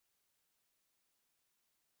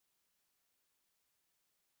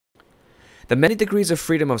The many degrees of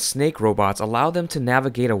freedom of snake robots allow them to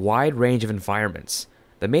navigate a wide range of environments.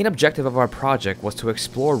 The main objective of our project was to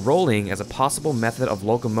explore rolling as a possible method of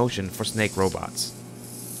locomotion for snake robots.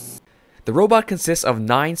 The robot consists of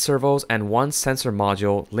 9 servos and 1 sensor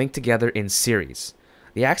module linked together in series.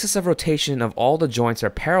 The axis of rotation of all the joints are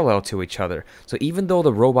parallel to each other, so even though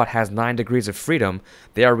the robot has 9 degrees of freedom,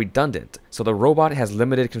 they are redundant, so the robot has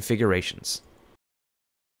limited configurations.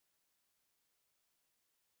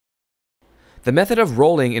 The method of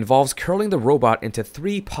rolling involves curling the robot into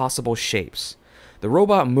 3 possible shapes. The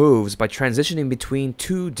robot moves by transitioning between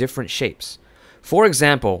 2 different shapes. For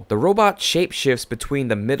example, the robot shapeshifts between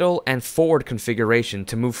the middle and forward configuration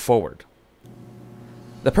to move forward.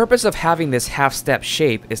 The purpose of having this half-step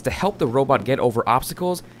shape is to help the robot get over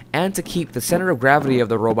obstacles and to keep the center of gravity of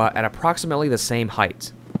the robot at approximately the same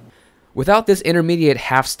height. Without this intermediate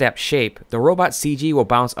half-step shape, the robot CG will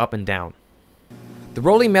bounce up and down. The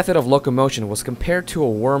rolling method of locomotion was compared to a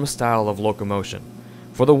worm style of locomotion.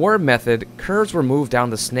 For the worm method, curves were moved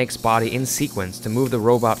down the snake's body in sequence to move the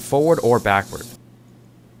robot forward or backward.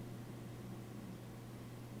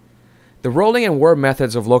 The rolling and worm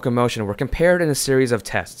methods of locomotion were compared in a series of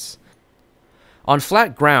tests. On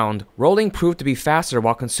flat ground, rolling proved to be faster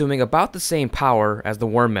while consuming about the same power as the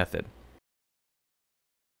worm method.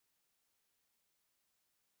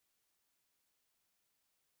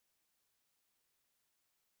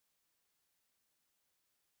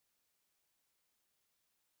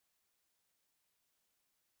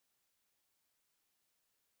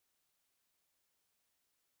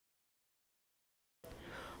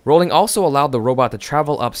 Rolling also allowed the robot to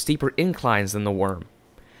travel up steeper inclines than the worm.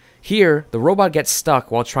 Here, the robot gets stuck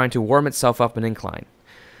while trying to worm itself up an incline.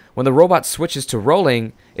 When the robot switches to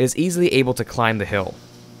rolling, it is easily able to climb the hill.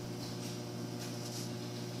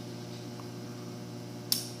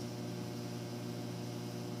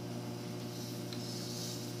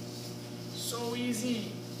 So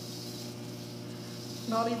easy.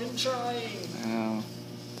 Not even trying. Wow.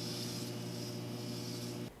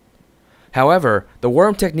 However, the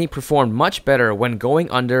worm technique performed much better when going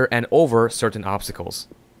under and over certain obstacles.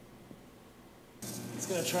 It's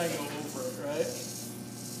gonna try and go over it, right?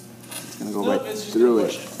 It's gonna go Nope, right it's just through gonna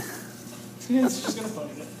it. push it. It's just gonna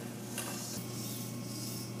push it.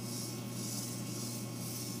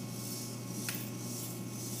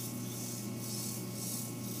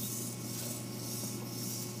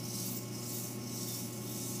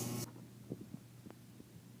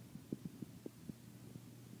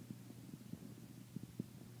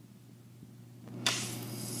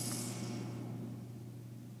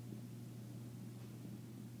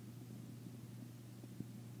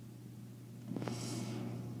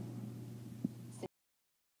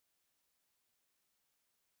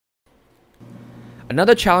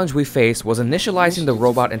 Another challenge we faced was initializing the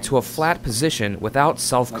robot into a flat position without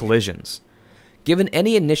self-collisions. Given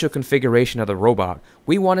any initial configuration of the robot,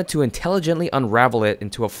 we wanted to intelligently unravel it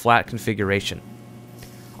into a flat configuration.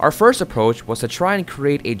 Our first approach was to try and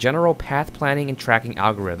create a general path planning and tracking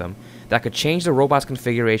algorithm that could change the robot's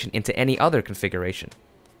configuration into any other configuration.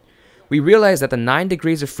 We realized that the 9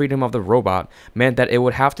 degrees of freedom of the robot meant that it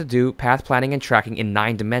would have to do path planning and tracking in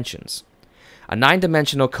 9 dimensions. A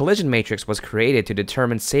 9-dimensional collision matrix was created to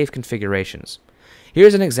determine safe configurations.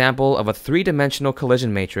 Here's an example of a 3-dimensional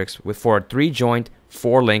collision matrix for a 3-joint,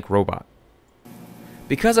 4-link robot.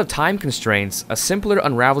 Because of time constraints, a simpler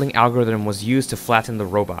unraveling algorithm was used to flatten the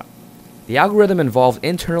robot. The algorithm involved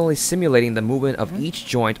internally simulating the movement of each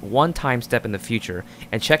joint one time step in the future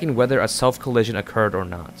and checking whether a self-collision occurred or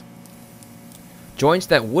not. Joints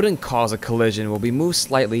that wouldn't cause a collision will be moved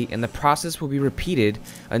slightly, and the process will be repeated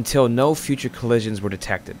until no future collisions were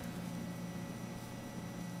detected.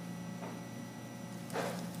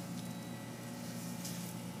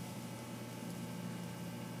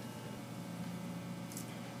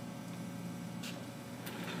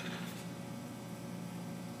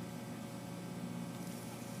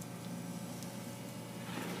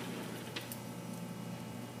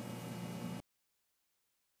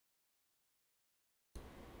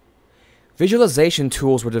 Visualization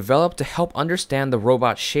tools were developed to help understand the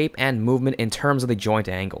robot's shape and movement in terms of the joint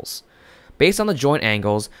angles. Based on the joint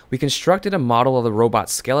angles, we constructed a model of the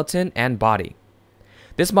robot's skeleton and body.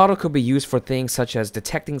 This model could be used for things such as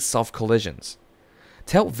detecting self-collisions.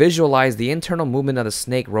 To help visualize the internal movement of the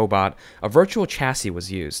snake robot, a virtual chassis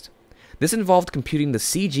was used. This involved computing the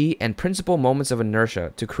CG and principal moments of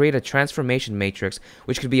inertia to create a transformation matrix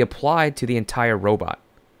which could be applied to the entire robot.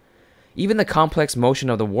 Even the complex motion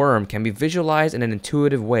of the worm can be visualized in an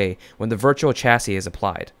intuitive way when the virtual chassis is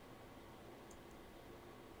applied.